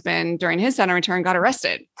 my husband during his Saturn return got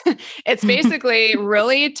arrested. It's basically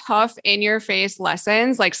really tough in your face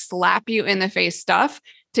lessons, like slap you in the face stuff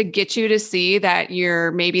to get you to see that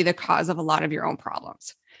you're maybe the cause of a lot of your own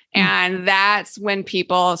problems. And that's when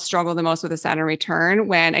people struggle the most with a Saturn return,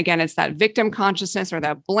 when, again, it's that victim consciousness or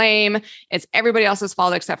that blame. It's everybody else's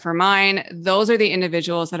fault except for mine. Those are the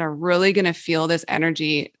individuals that are really going to feel this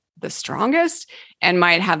energy the strongest and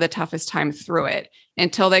might have the toughest time through it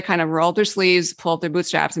until they kind of roll up their sleeves, pull up their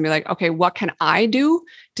bootstraps and be like, okay, what can I do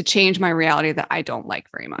to change my reality that I don't like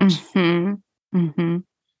very much?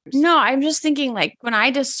 No, I'm just thinking like when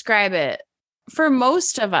I describe it, for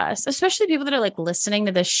most of us, especially people that are like listening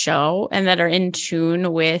to this show and that are in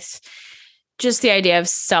tune with just the idea of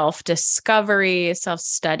self-discovery,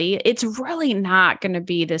 self-study, it's really not going to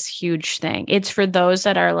be this huge thing. It's for those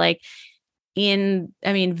that are like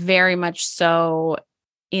very much so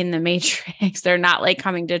in the matrix. They're not like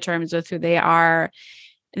coming to terms with who they are.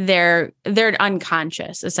 They're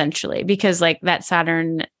unconscious essentially, because like that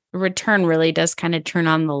Saturn return really does kind of turn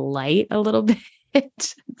on the light a little bit.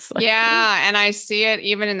 Like, yeah. And I see it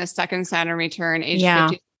even in the second Saturn return, age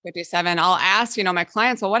 50, 57. I'll ask, my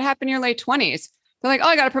clients, well, what happened in your late 20s? They're like, oh,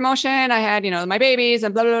 I got a promotion. I had, my babies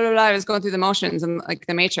and blah, blah, blah, blah. I was going through the motions and like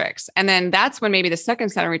the matrix. And then that's when maybe the second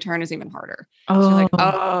Saturn return is even harder. So you're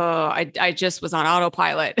like, I just was on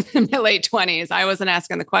autopilot in my late 20s. I wasn't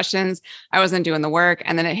asking the questions. I wasn't doing the work.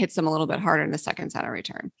 And then it hits them a little bit harder in the second Saturn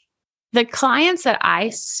return. The clients that I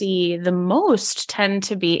see the most tend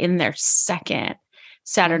to be in their second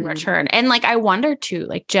Saturn return. And like, I wonder too,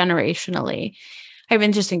 like generationally, I've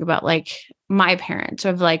been just thinking about like my parents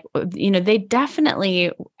of like, they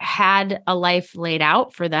definitely had a life laid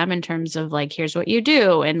out for them in terms of like, here's what you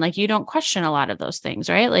do. And like, you don't question a lot of those things,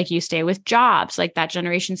 right? Like you stay with jobs, like that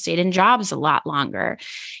generation stayed in jobs a lot longer.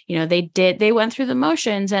 They went through the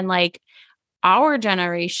motions, and like our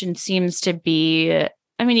generation seems to be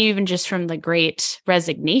I mean, even just from the Great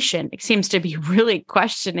Resignation, it seems to be really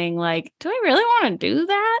questioning, like, do I really want to do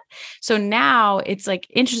that? So now it's like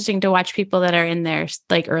interesting to watch people that are in their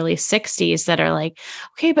like early 60s that are like,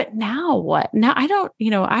 okay, but now what? Now I don't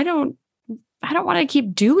want to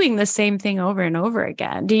keep doing the same thing over and over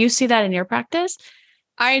again. Do you see that in your practice?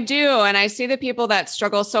 I do. And I see the people that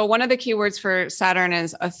struggle. So one of the keywords for Saturn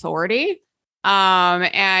is authority.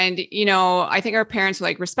 And I think our parents were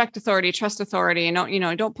like, respect authority, trust authority, and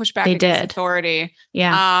don't push back against authority.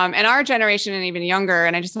 Yeah. And our generation and even younger.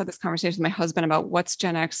 And I just had this conversation with my husband about what's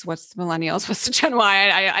Gen X, what's the millennials, what's the Gen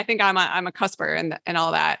Y. I think I'm a cusper and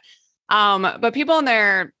all that. But people in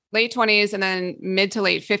their late 20s and then mid to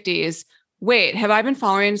late 50s, wait, have I been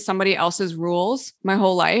following somebody else's rules my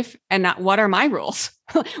whole life? And not what are my rules?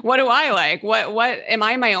 What do I like? What am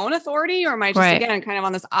I my own authority, or am I just again kind of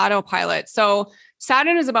on this autopilot? So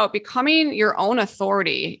Saturn is about becoming your own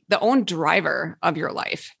authority, the own driver of your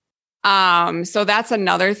life. So that's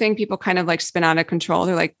another thing people kind of like spin out of control.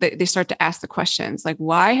 They're like, they start to ask the questions like,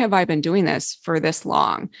 why have I been doing this for this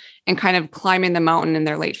long? And kind of climbing the mountain in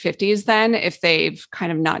their late 50s then, if they've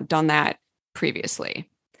kind of not done that previously.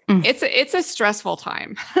 It's a stressful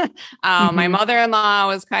time. My mother-in-law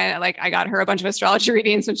was kind of like, I got her a bunch of astrology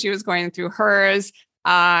readings when she was going through hers.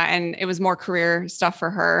 And it was more career stuff for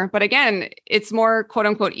her. But again, it's more quote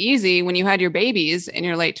unquote easy when you had your babies in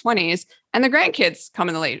your late 20s and the grandkids come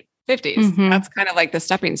in the late 50s. That's kind of like the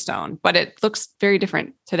stepping stone, but it looks very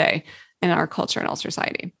different today in our culture and our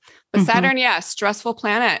society. But Saturn, stressful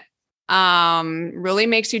planet, really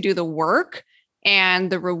makes you do the work.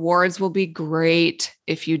 And the rewards will be great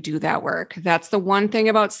if you do that work. That's the one thing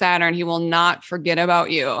about Saturn. He will not forget about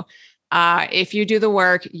you. If you do the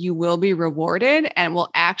work, you will be rewarded and will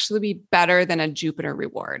actually be better than a Jupiter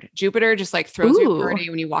reward. Jupiter just like throws you a party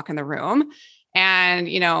when you walk in the room. And,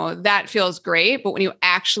 that feels great. But when you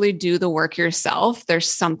actually do the work yourself, there's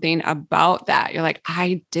something about that. You're like,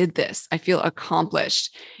 I did this. I feel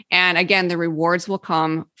accomplished. And again, the rewards will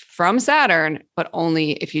come from Saturn, but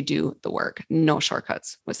only if you do the work. No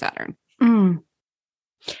shortcuts with Saturn.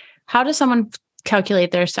 How does someone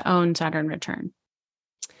calculate their own Saturn return?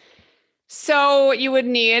 So you would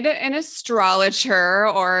need an astrologer,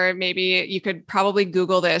 or maybe you could probably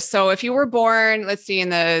Google this. So if you were born, in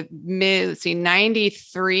the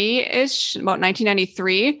 93-ish, about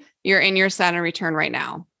 1993, you're in your Saturn return right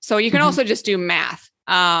now. So you can also just do math.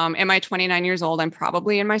 Am I 29 years old? I'm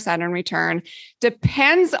probably in my Saturn return.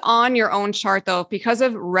 Depends on your own chart though, because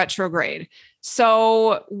of retrograde.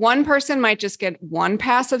 So one person might just get one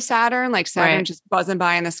pass of Saturn, like Saturn just buzzing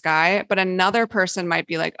by in the sky. But another person might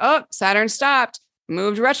be like, oh, Saturn stopped,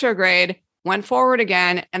 moved retrograde, went forward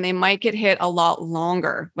again. And they might get hit a lot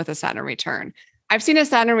longer with a Saturn return. I've seen a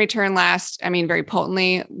Saturn return last, very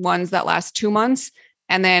potently, ones that last 2 months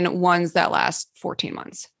and then ones that last 14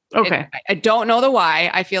 months. Okay. I don't know the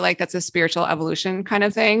why. I feel like that's a spiritual evolution kind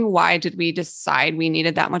of thing. Why did we decide we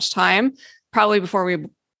needed that much time? Probably before we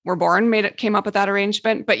were born, came up with that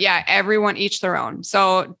arrangement. But yeah, everyone each their own.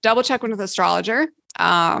 So double check with an astrologer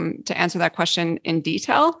to answer that question in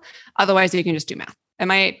detail. Otherwise, you can just do math. Am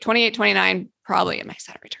I 28, 29? Probably in my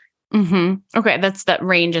Saturn return. Okay. That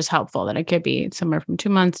range is helpful, that it could be somewhere from 2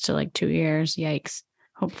 months to like 2 years. Yikes.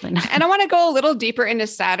 Hopefully not. And I want to go a little deeper into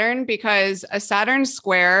Saturn, because a Saturn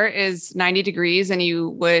square is 90 degrees and you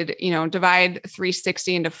would, divide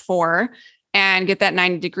 360 into 4 and get that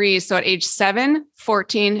 90 degrees. So at age 7,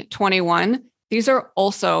 14, 21, these are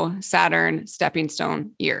also Saturn stepping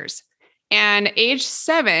stone years. And age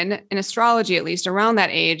 7 in astrology, at least around that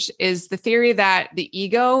age, is the theory that the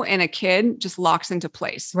ego in a kid just locks into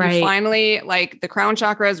place. Right. You finally, like the crown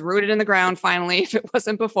chakra is rooted in the ground finally, if it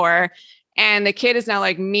wasn't before. And the kid is now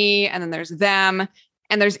like me, and then there's them.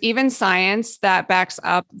 And there's even science that backs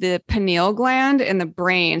up the pineal gland in the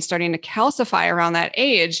brain starting to calcify around that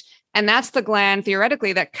age. And that's the gland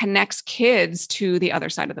theoretically that connects kids to the other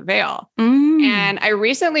side of the veil. And I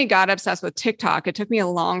recently got obsessed with TikTok. It took me a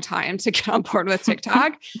long time to get on board with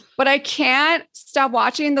TikTok, but I can't stop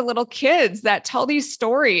watching the little kids that tell these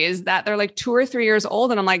stories that they're like 2 or 3 years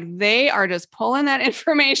old. And I'm like, they are just pulling that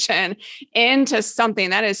information into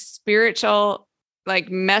something that is spiritual,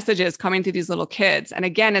 like messages coming through these little kids. And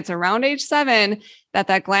again, it's around age 7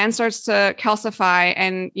 that gland starts to calcify.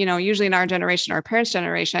 And, usually in our generation, our parents'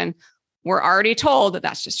 generation, we're already told that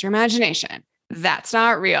that's just your imagination. That's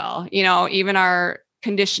not real. Even our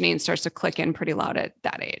conditioning starts to click in pretty loud at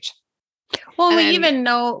that age. Well, we even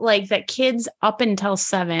know like that kids up until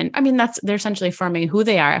 7, they're essentially forming who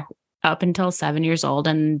they are up until 7 years old.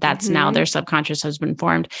 And that's now their subconscious has been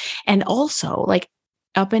formed. And also like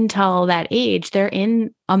up until that age, they're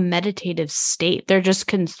in a meditative state. They're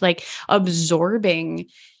just like absorbing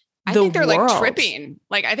I the think they're world. like tripping.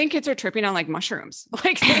 Like, I think kids are tripping on like mushrooms.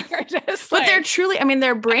 Like they're just but like, they're truly, I mean,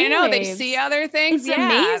 their brain they waves, see other things. It's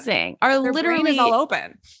amazing. Their brain is all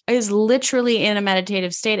open. Is literally in a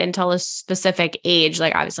meditative state until a specific age.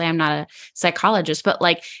 Like, obviously I'm not a psychologist, but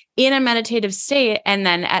like in a meditative state. And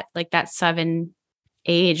then at like that 7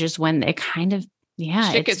 age is when it kind of,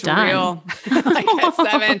 shit gets real. Like at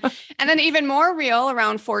 7. And then even more real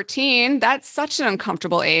around 14. That's such an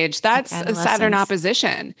uncomfortable age. That's a Saturn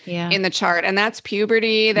opposition in the chart. And that's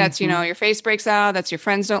puberty. That's, your face breaks out. That's your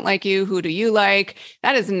friends don't like you. Who do you like?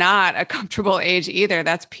 That is not a comfortable age either.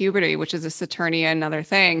 That's puberty, which is a Saturnia, another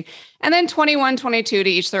thing. And then 21, 22 to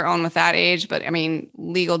each their own with that age. But I mean,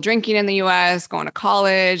 legal drinking in the US, going to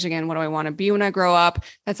college. Again, what do I want to be when I grow up?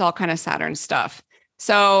 That's all kind of Saturn stuff.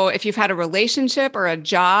 So if you've had a relationship or a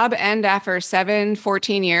job end after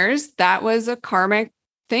 14 years, that was a karmic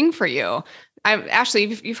thing for you. Ashley,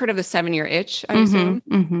 you've heard of the 7-year itch, I assume.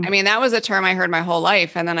 I mean, that was a term I heard my whole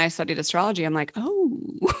life. And then I studied astrology. I'm like, oh,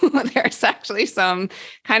 there's actually some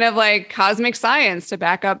kind of like cosmic science to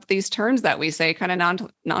back up these terms that we say kind of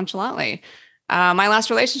nonchalantly. My last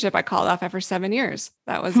relationship, I called off after 7 years.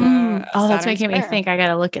 That was that's making me think I got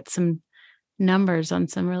to look at some numbers on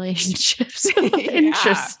some relationships.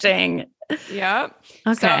 Interesting. Yep.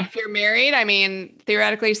 Okay. So if you're married, I mean,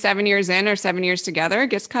 theoretically 7 years in or 7 years together,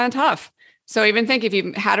 it gets kind of tough. So even think if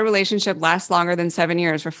you had a relationship last longer than 7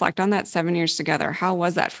 years, reflect on that 7 years together. How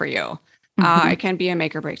was that for you? It can be a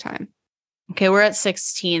make or break time. Okay, we're at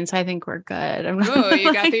 16, so I think we're good. Ooh,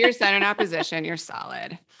 you got your Saturn opposition. You're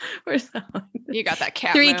solid. We're solid. You got that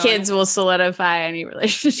cat 3 moon. Kids will solidify any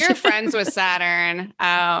relationship. You're friends with Saturn.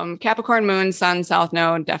 Capricorn moon, sun, south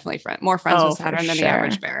node, definitely more friends with Saturn than the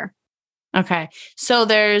average bear. Okay. So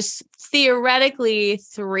there's theoretically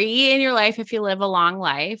 3 in your life if you live a long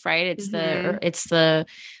life, right? It's the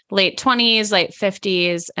late 20s, late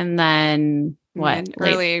 50s, and then what?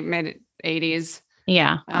 Mid 80s.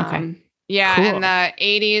 Yeah. Okay. Yeah. Cool. In the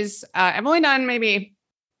 80s, I've only done maybe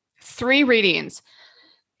 3 readings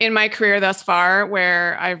in my career thus far,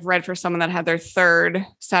 where I've read for someone that had their 3rd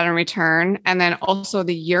Saturn return, and then also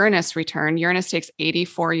the Uranus return. Uranus takes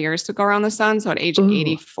 84 years to go around the sun. So at age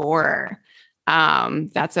 84,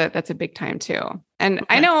 that's a big time too. And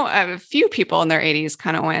I know a few people in their 80s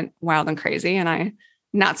kind of went wild and crazy, and I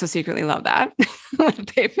not so secretly love that.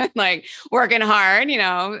 They've been like working hard,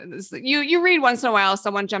 you read once in a while,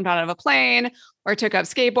 someone jumped out of a plane or took up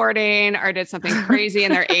skateboarding or did something crazy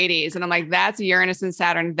in their 80s. And I'm like, that's Uranus and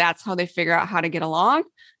Saturn. That's how they figure out how to get along.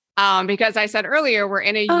 Because I said earlier, we're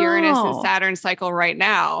in a Uranus and Saturn cycle right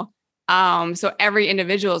now. So every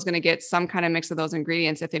individual is going to get some kind of mix of those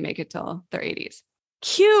ingredients if they make it till their 80s.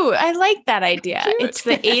 Cute. I like that idea. Cute. It's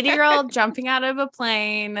the 80-year-old jumping out of a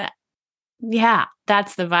plane. Yeah,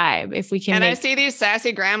 that's the vibe. If we can. And I see these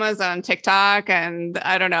sassy grandmas on TikTok, and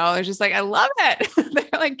I don't know, they're just like, I love it.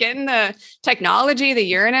 They're like getting the technology, the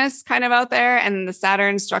Uranus kind of out there, and the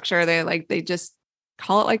Saturn structure. They just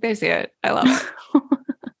call it like they see it. I love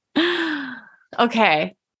it.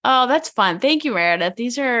 Okay. Oh, that's fun. Thank you, Meredith.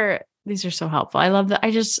 These are so helpful. I love that.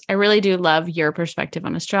 I really do love your perspective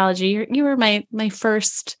on astrology. You were my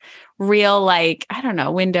first real,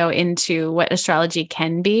 window into what astrology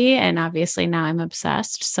can be. And obviously now I'm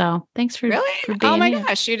obsessed. So thanks for really. For being oh my here.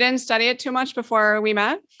 gosh. You didn't study it too much before we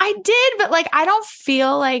met? I did, but I don't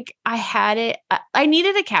feel like I had it. I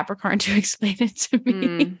needed a Capricorn to explain it to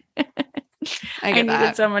me. I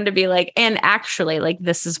needed someone to be like, and actually,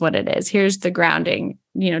 this is what it is. Here's the grounding,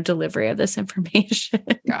 delivery of this information.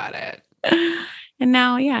 Got it. And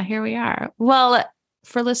now, here we are. Well,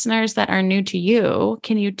 for listeners that are new to you,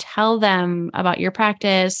 can you tell them about your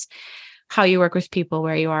practice, how you work with people,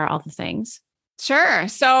 where you are, all the things? Sure.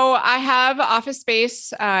 So I have office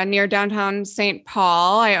space near downtown St.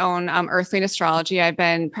 Paul. I own Earthling Astrology. I've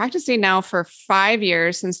been practicing now for 5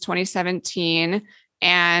 years, since 2017.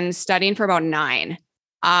 And studying for about 9.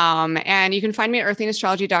 And you can find me at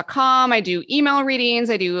earthlingastrology.com. I do email readings.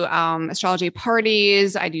 I do astrology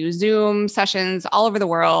parties. I do Zoom sessions all over the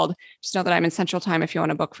world. Just know that I'm in Central Time if you want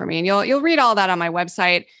to book for me. And you'll read all that on my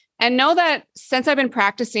website. And know that since I've been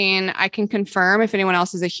practicing, I can confirm, if anyone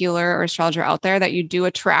else is a healer or astrologer out there, that you do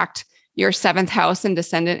attract your 7th house and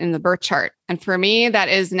descendant in the birth chart. And for me, that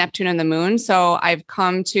is Neptune and the moon. So I've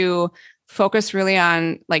come to focus really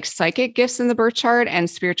on psychic gifts in the birth chart and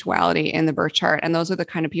spirituality in the birth chart. And those are the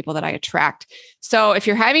kind of people that I attract. So if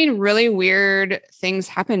you're having really weird things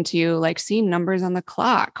happen to you, like seeing numbers on the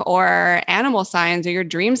clock or animal signs, or your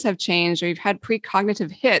dreams have changed, or you've had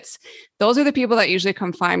precognitive hits, those are the people that usually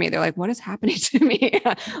come find me. They're like, what is happening to me?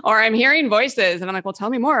 Or I'm hearing voices. And I'm like, well,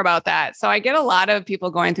 tell me more about that. So I get a lot of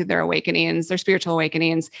people going through their awakenings, their spiritual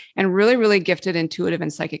awakenings, and really, really gifted, intuitive,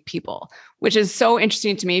 and psychic people, which is so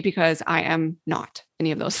interesting to me because I am not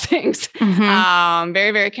any of those things.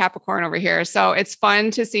 Very, very Capricorn over here. So it's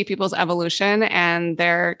fun to see people's evolution and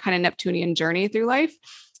their kind of Neptunian journey through life.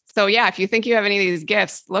 So yeah, if you think you have any of these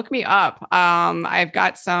gifts, look me up. I've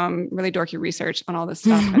got some really dorky research on all this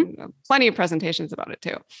stuff and plenty of presentations about it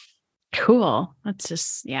too. Cool. That's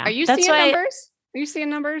just, yeah. Are you seeing numbers? Are you seeing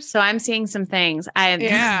numbers? So I'm seeing some things.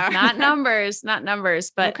 Not numbers,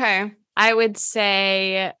 but okay. I would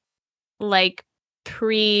say like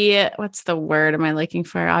what's the word am I looking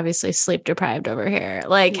for? Obviously sleep deprived over here.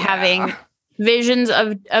 Like having visions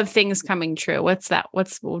of things coming true. What's that?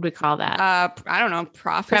 What would we call that? I don't know.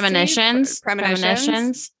 Prophecy?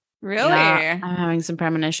 Premonitions. Really? Yeah, I'm having some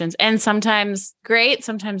premonitions, and sometimes great,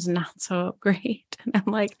 sometimes not so great. And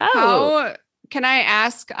I'm like, how can I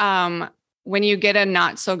ask? When you get a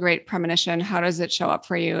not so great premonition, how does it show up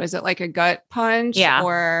for you? Is it like a gut punch? Yeah.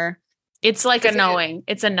 Or it's like a knowing.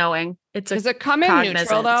 It's a knowing. Does it come in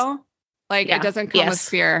neutral though? Like it doesn't come with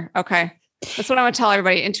fear. Okay. That's what I want to tell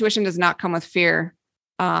everybody. Intuition does not come with fear.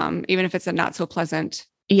 Even if it's a not so pleasant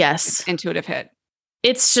intuitive hit.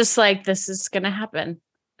 It's just like, this is going to happen.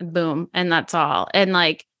 Boom. And that's all. And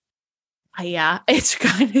like, it's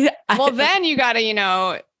kind of, well, then you got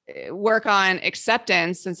to, work on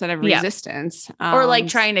acceptance instead of resistance. Or like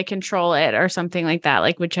trying to control it or something like that,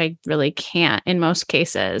 like, which I really can't in most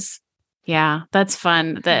cases. Yeah. That's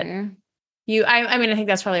fun that I mean, I think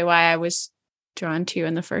that's probably why I was drawn to you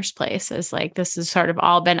in the first place, is like, this has sort of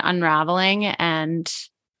all been unraveling, and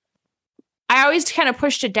I always kind of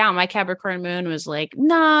pushed it down. My Capricorn moon was like,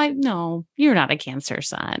 no, you're not a Cancer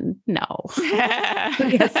sun. No.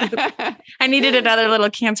 I needed another little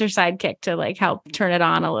Cancer sidekick to like help turn it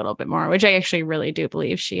on a little bit more, which I actually really do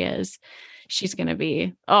believe she is. She's going to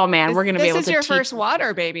be, we're going to be able to This is your first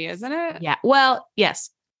water baby, isn't it? Yeah. Well, yes.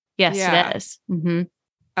 Yes, it is. Mm-hmm.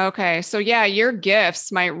 Okay. So yeah, your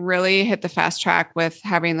gifts might really hit the fast track with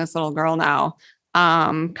having this little girl now,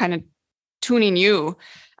 kind of tuning you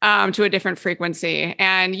to a different frequency.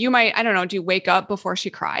 And you might, I don't know, do you wake up before she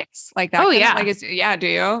cries? Like that? Oh, yeah. Do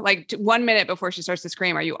you? Like 1 minute before she starts to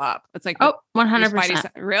scream, are you up? It's like,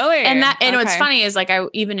 100%. Really? And what's funny is like,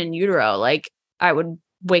 even in utero, like I would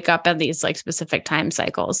wake up at these like specific time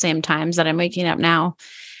cycles, same times that I'm waking up now.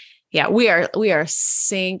 Yeah, we are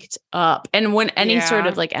synced up. And when any sort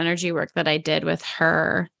of like energy work that I did with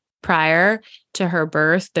her prior to her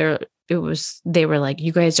birth, they were like,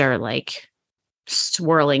 you guys are like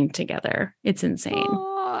swirling together. It's insane.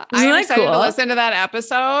 Oh, I'm excited to listen to that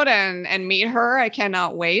episode and meet her. I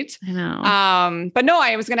cannot wait. I know. But no,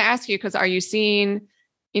 I was going to ask you, because are you seeing,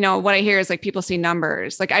 what I hear is like people see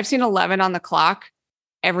numbers. Like I've seen 11 on the clock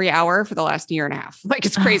every hour for the last year and a half. Like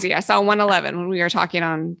it's crazy. I saw 111 when we were talking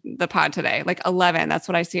on the pod today, like 11. That's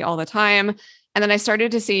what I see all the time. And then I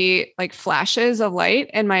started to see like flashes of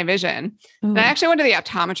light in my vision. And I actually went to the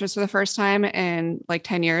optometrist for the first time in like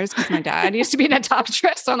 10 years because my dad used to be an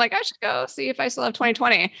optometrist. So I'm like, I should go see if I still have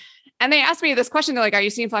 20/20. And they asked me this question. They're like, are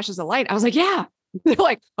you seeing flashes of light? I was like, yeah. They're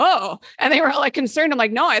like, oh, and they were like concerned. I'm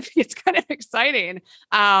like, no, I think it's kind of exciting.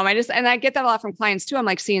 And I get that a lot from clients too. I'm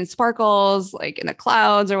like seeing sparkles like in the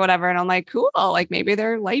clouds or whatever. And I'm like, cool. Like maybe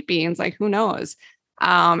they're light beings, like who knows?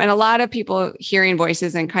 And a lot of people hearing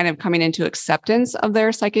voices and kind of coming into acceptance of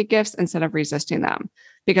their psychic gifts instead of resisting them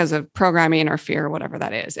because of programming or fear or whatever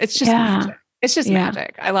that is. It's just magic. It's just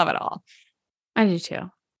magic. I love it all. I do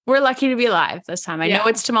too. We're lucky to be alive this time. I know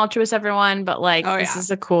it's tumultuous, everyone, but like, this is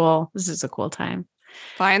a cool time.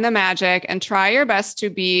 Find the magic and try your best to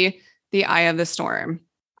be the eye of the storm.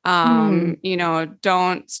 Don't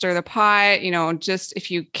stir the pot, just if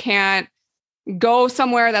you can't go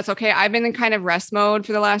somewhere, that's okay. I've been in kind of rest mode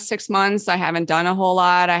for the last 6 months. I haven't done a whole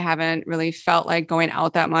lot. I haven't really felt like going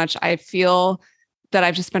out that much. I feel that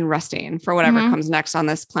I've just been resting for whatever comes next on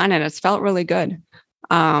this planet. It's felt really good.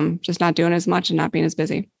 Just not doing as much and not being as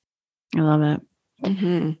busy. I love it.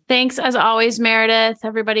 Mm-hmm. Thanks as always, Meredith.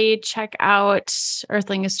 Everybody check out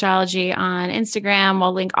Earthling Astrology on Instagram.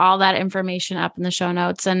 We'll link all that information up in the show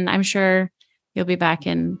notes. And I'm sure you'll be back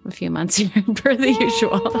in a few months here per the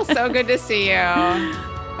usual. So good to see you.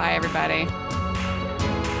 Bye, everybody.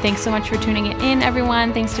 Thanks so much for tuning in,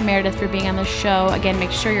 everyone. Thanks to Meredith for being on the show. Again, make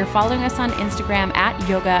sure you're following us on Instagram at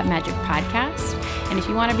Yoga Magic Podcast. And if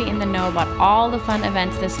you want to be in the know about all the fun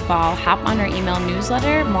events this fall, hop on our email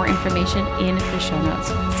newsletter. More information in the show notes.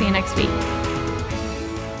 See you next week.